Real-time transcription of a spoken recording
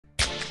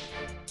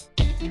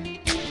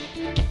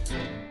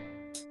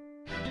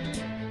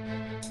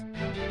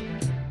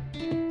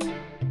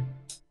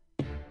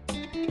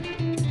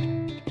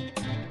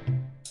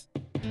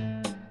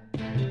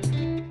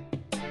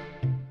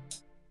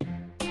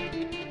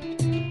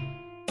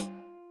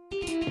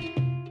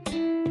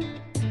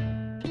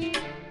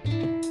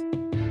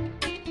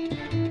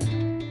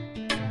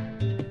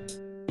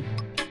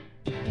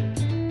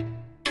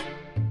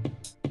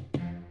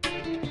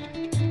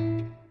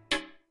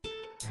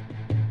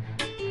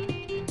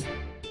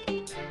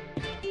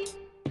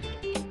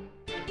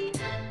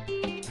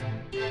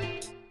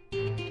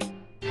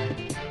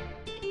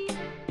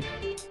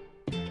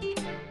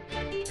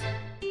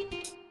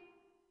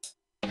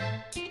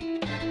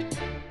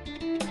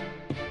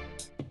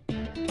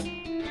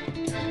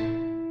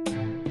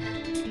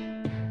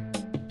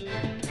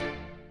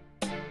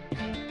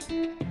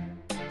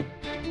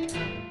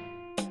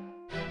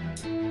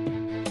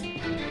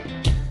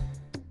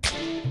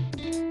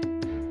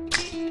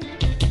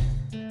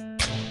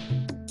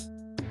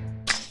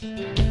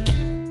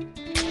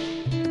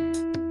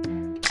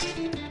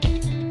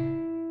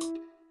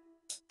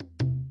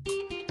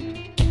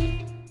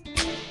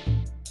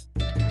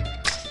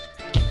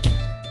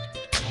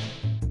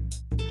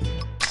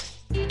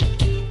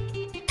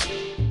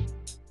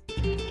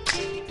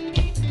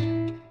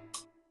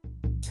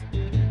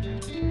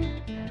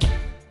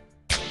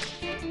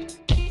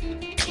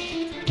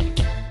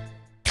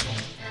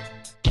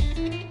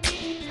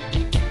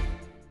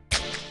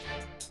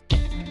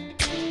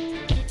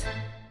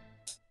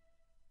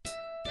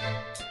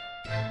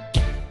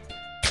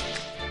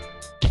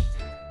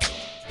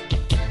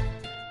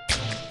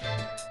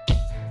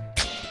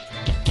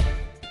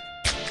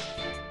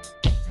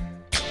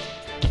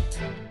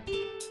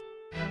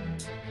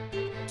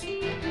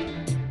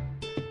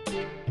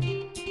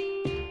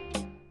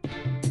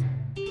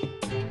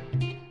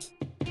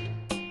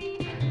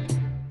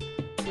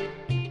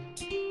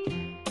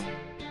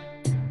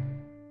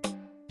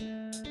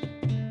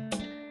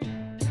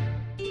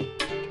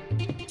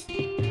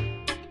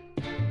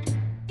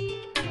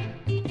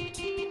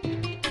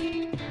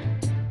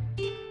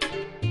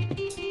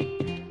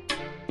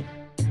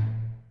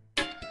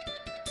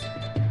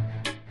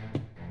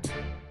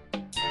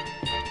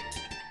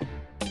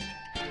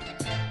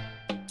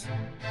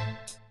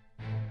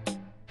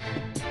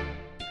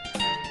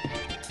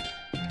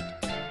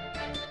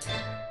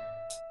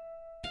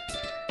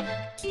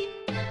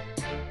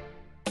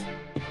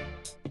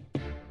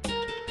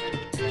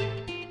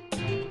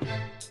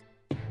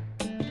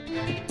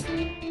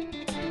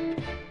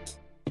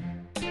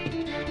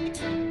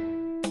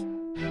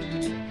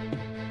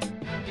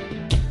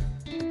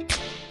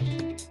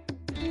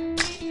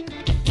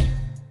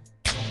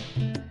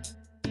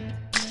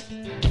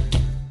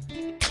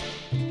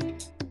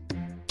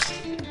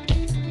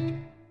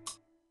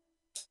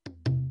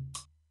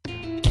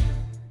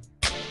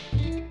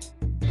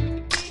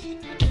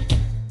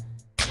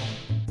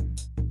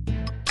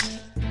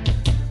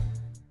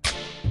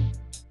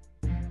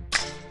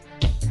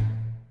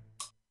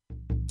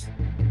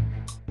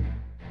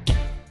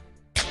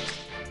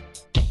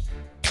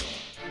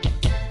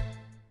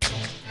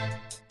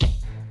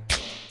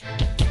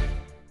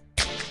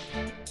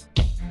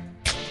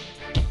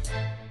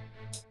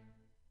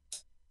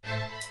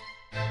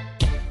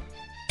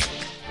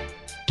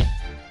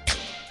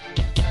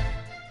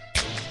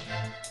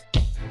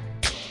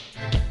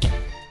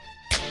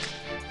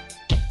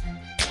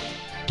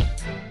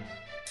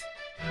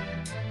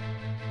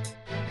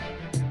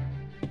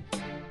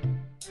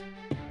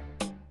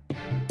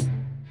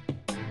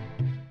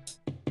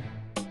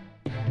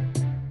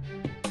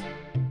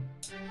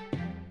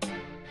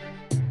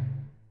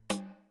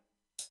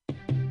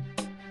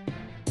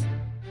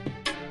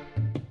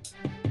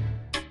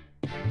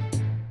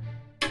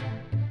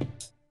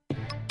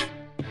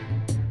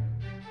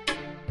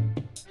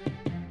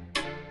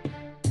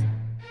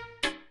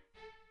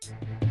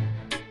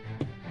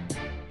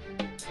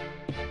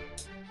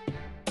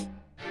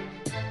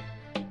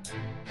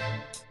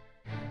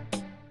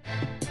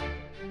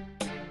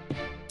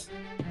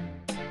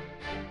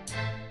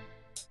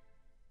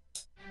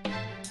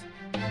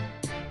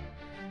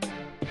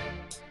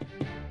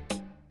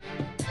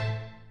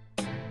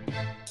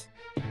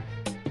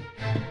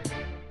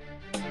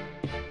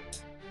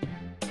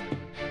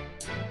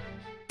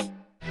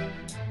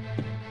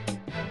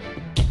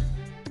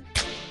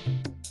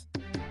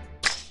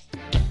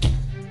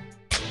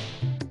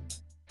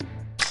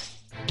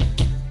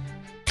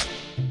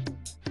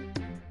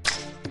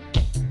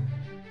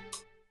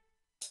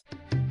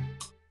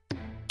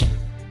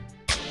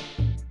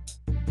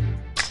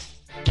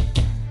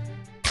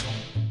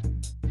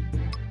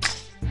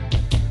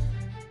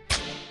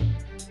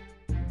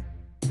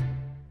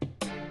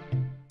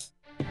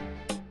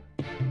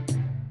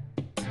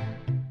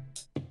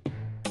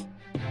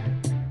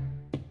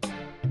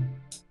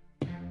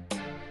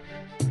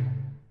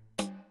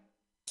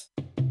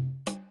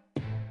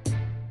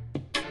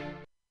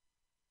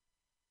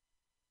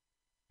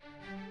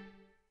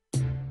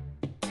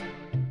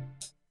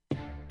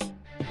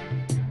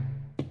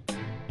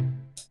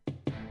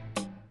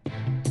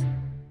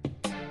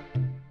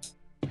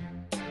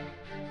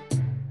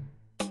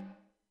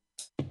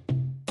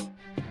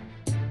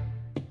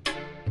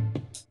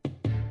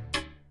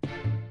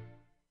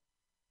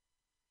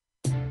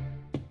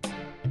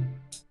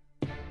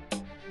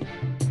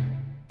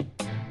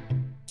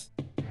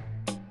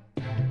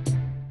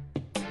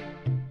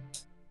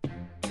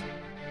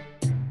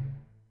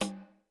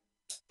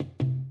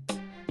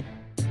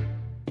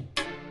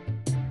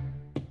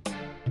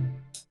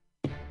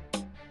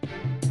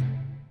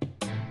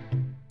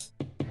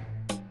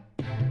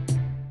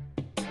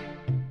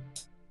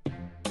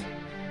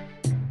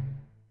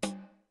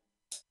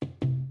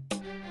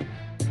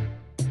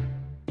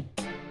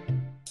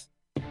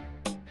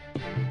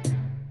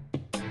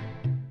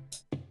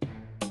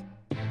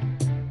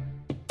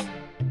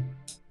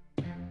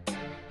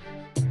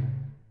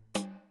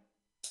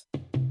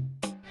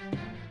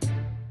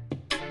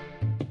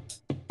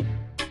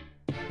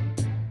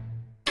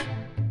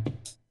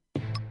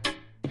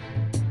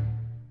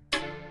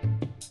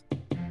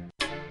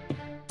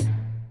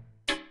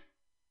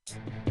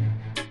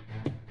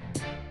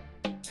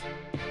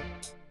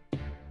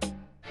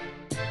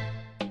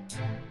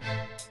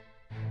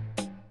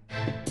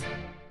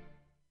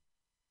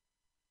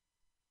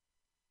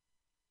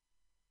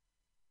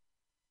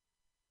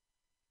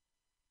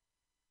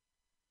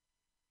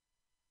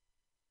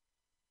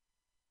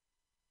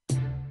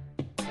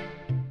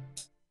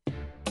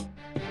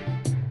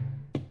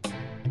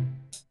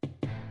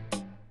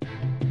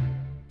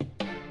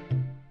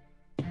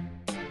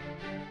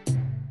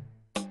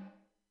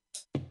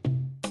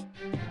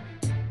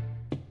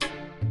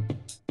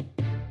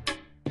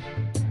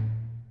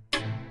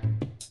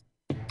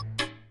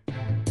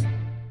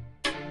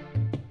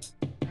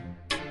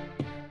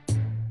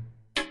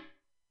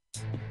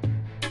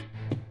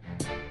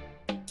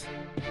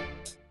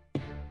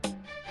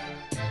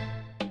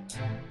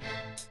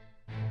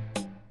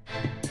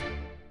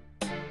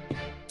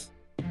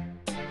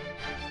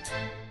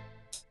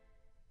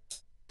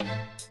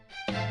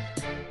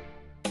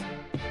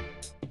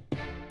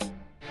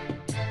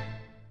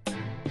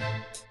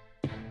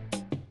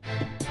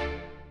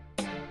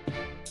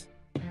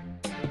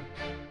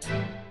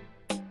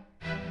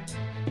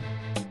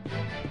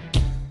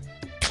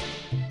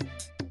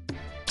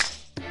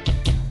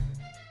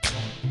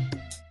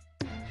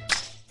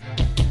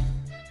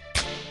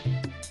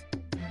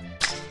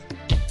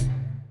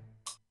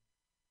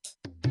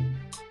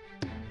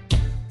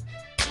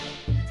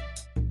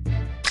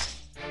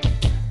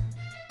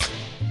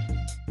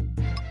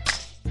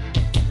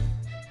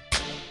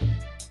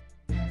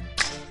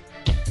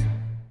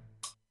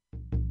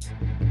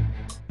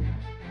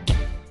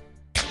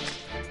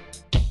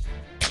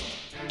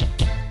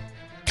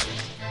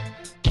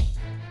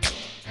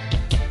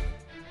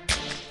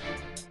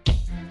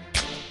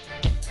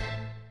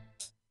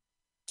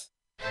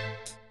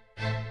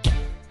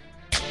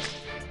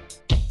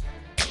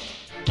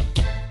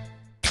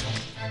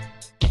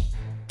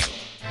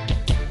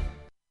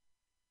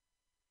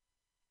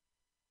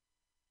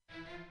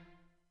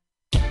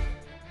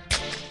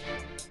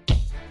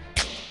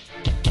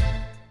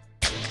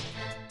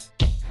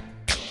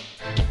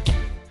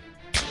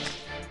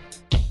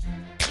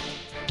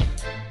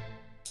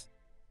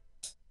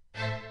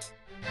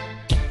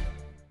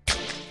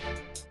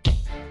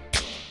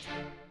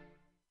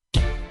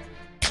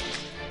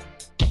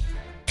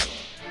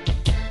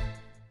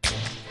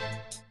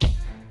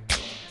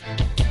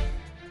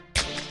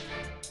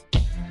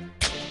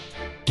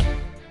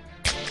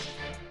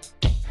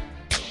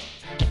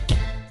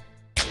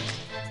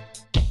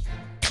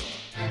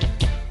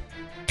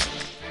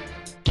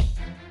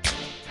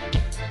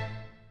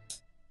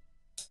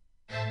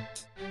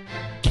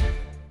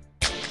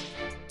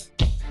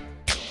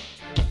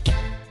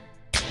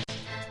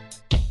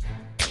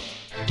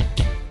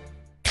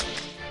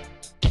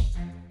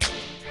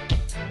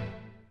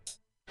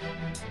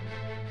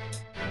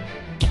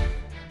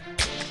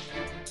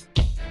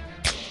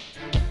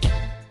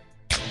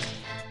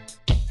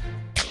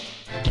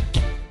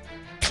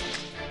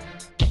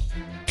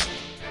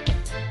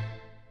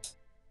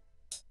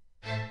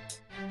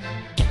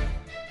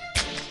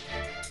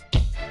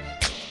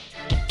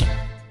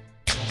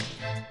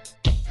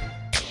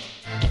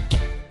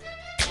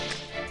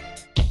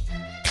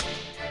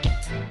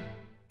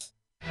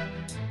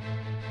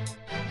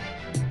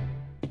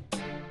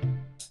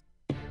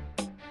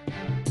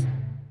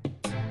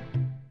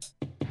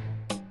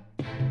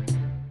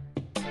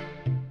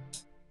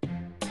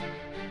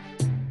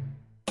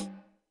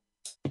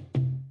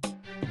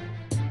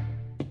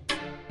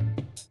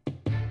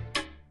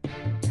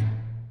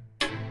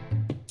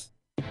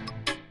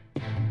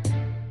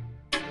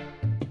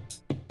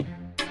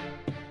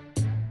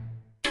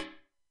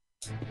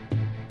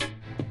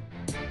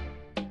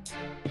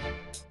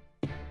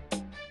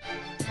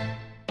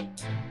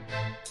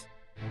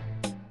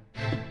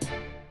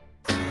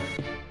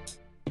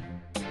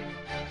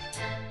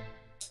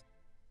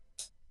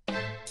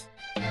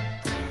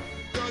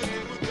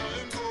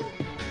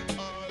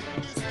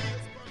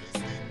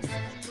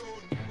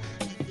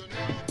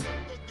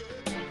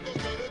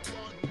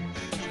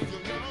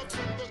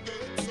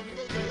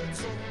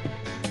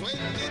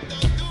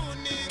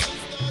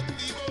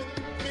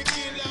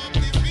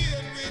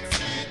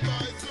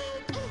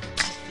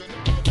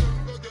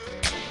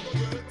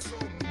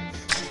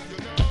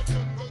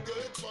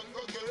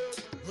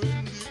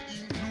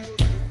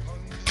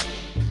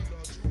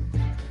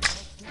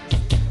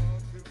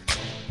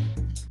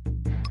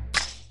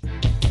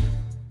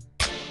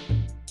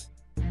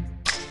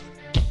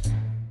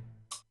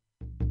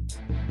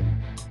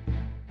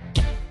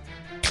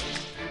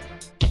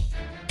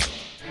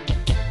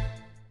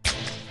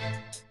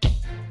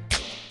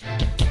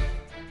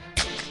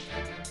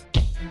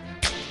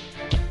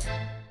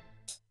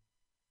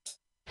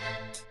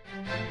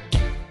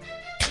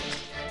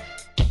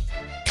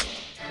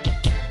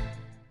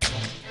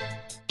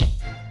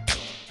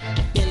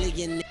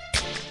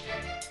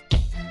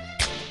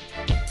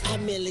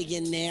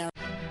Millionaire.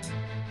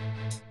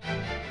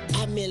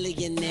 A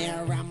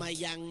millionaire, I'm a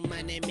young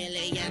money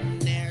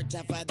millionaire,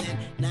 tougher than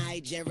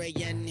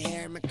Nigerian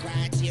hair. My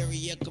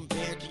criteria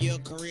compared to your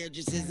career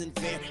just isn't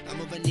fair.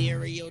 I'm a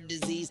venereal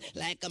disease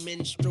like a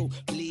menstrual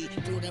bleed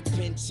through the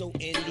pencil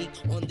and leak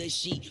on the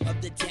sheet of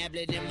the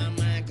tablet in my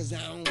mind. Cause I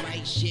don't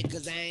write shit,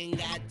 cause I ain't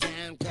got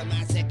time. Cause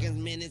my seconds,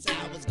 minutes,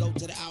 hours go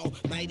to the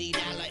almighty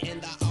dollar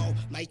and the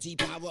almighty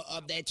power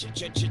of that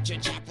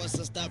chopper.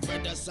 Sister,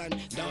 brother, son,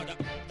 daughter,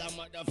 the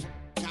motherfucker.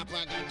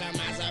 Copper got the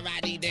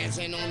Maserati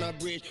dancing on the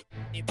bridge.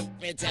 If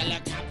tell the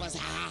coppers,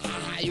 ha ha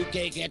ha, you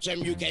can't catch them,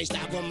 you can't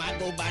stop them. I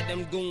go by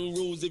them goon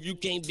rules. If you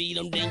can't beat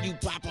them, then you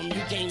pop them.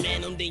 You can't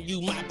man them, then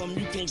you mop them.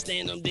 You can't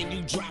stand them, then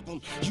you drop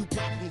them. You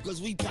pop them, cause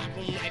we pop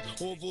them like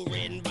Orville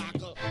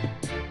Redenbacher.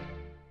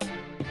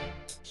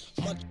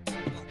 Much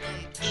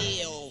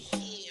ill.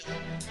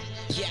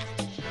 Yeah.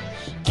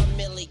 A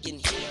million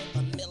here,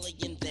 a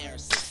million there.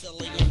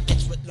 Sicilian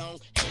bitch with long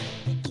hair.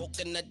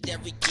 Coconut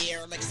every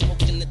year, like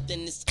smoking the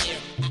thinnest air.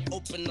 I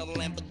open a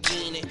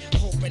Lamborghini,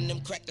 hoping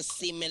them crackers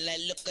see me. Like,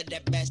 look at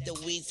that bastard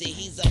Weezy.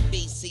 He's a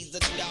beast, he's a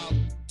dog.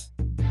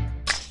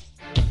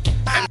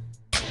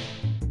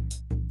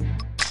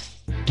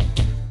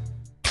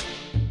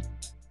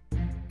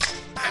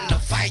 I'm the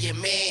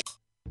fireman.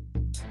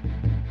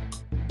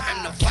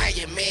 I'm the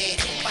fireman.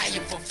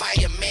 Fire for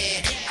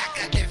fireman. I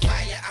got that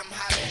fire, I'm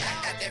hollering.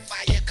 I got that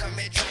fire, come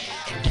and drop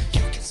it.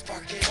 You can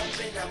spark it up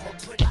and I'ma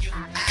put you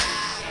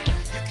out.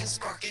 You can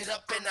spark it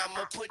up and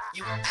I'ma put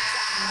you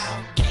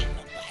out. Ain't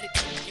nobody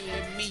fucking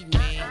with me,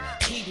 man.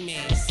 He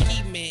man,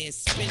 ski man,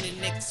 spending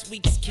next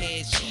week's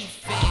cash. He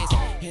fast,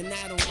 and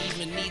I don't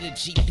even need a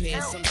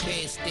G-Pass. I'm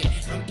past it,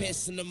 I'm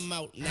passing them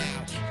out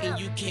now, and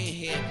you can't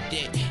have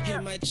that.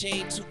 Hit my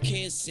chain, too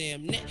can't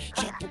Sam net.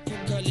 Tropical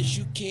colors,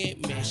 you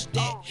can't match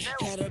that.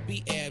 Gotta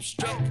be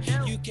abstract.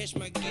 You catch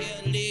my gear,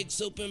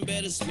 legs open,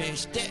 better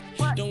smash that.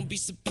 Don't be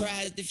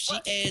surprised if she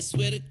asks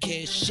where the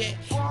cash at.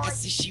 I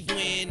see she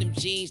wearing them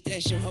jeans,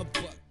 that's on her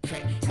butt.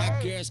 crack. My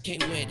girls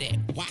can't wear that.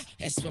 Why?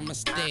 That's where my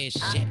stash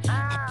at.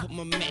 I put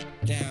my Mac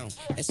down.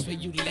 That's where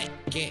you let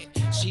get.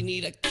 She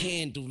need a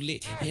candle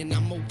lit, and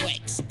I'ma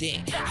wax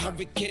that. I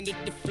rekindled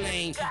the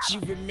flame. She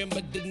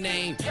remembered the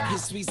name.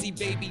 His Sweezy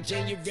baby,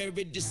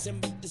 January,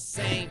 December the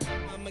same.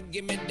 Mama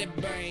give me the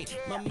brain.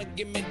 Mama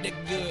give me the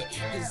good.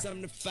 Cause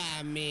I'm the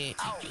fireman.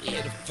 You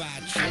hear the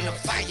fire truck. I'm the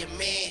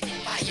fireman.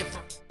 Fire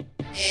from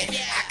yeah,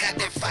 I got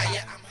that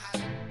fire. I'm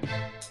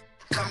hot.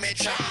 Come and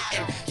try it,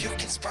 and you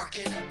can spark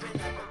it up,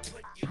 and I'ma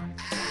put you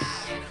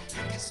out.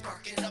 You can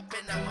spark it up,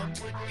 and I'ma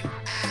put you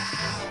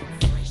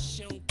out.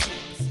 Fresh on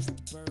campus, it's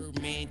the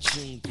Birdman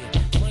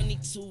Jr. Money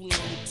too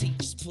long,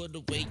 teachers put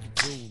away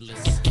your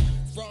rulers.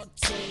 Raw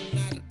tune,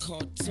 not a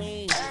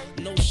cartoon.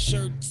 No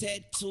shirt,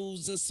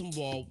 tattoos, and some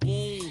wall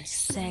wounds.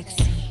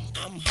 Sexy.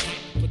 I'm hot,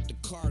 but the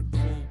car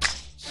cool.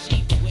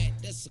 She wet,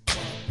 that's a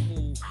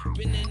carpool.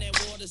 Been in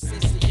that water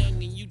since a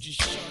youngin', you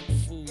just shark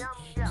food.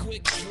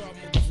 Quick draw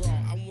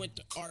McGraw, I went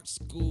to art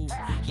school.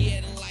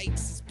 Yeah, the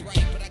lights is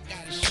bright, but I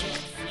got a sharp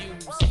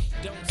fuse.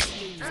 Don't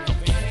snooze,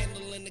 been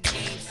handling the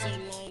game so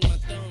long, my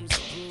thumbs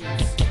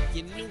bruised.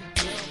 Your new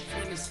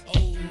girlfriend is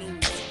old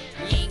news.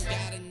 We ain't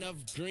got enough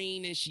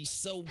green and she's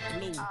so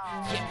blue.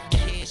 Yeah,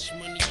 cash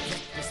money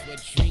breakfast where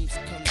dreams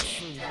come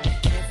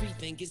true.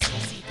 Everything is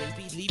easy,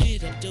 baby,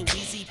 leave it up to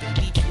easy,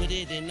 baby. Put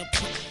it in a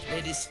pot,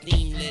 let it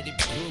steam, let it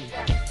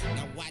brew.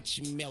 Now watch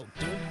you melt,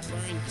 don't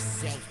burn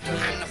yourself.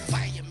 I'm the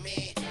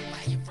fireman,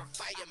 fire from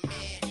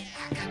fireman.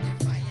 I got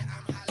that fire,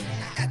 I'm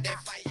hollering. I got that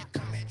fire,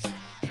 come and try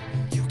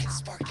it. You can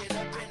spark it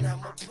up and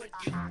I'ma put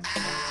you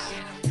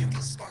out. You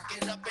can spark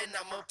it up and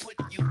I'ma put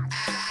you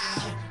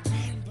out.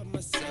 Riding by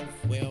myself,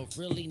 well,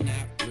 really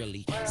not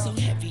really. So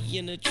heavy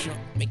in the trunk,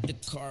 make the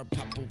car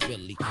pop a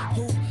willy.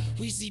 Who?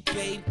 Weezy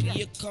baby,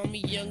 you call me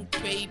young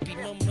baby.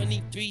 My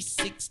money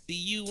 360,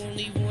 you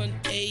only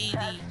 180.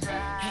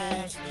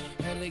 Half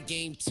of the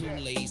game too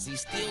lazy,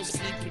 still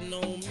sleeping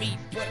on me,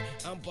 but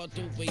I'm about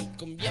to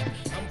wake 'em. Yeah,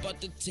 I'm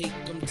about to take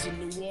 'em to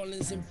New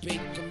Orleans and bake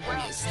 'em.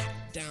 Yeah, it's hot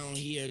down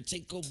here,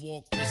 take a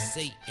walk with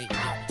Satan.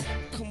 Yeah.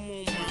 Come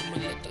on, mama,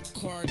 let the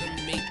Carter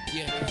make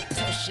ya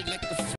toss it like a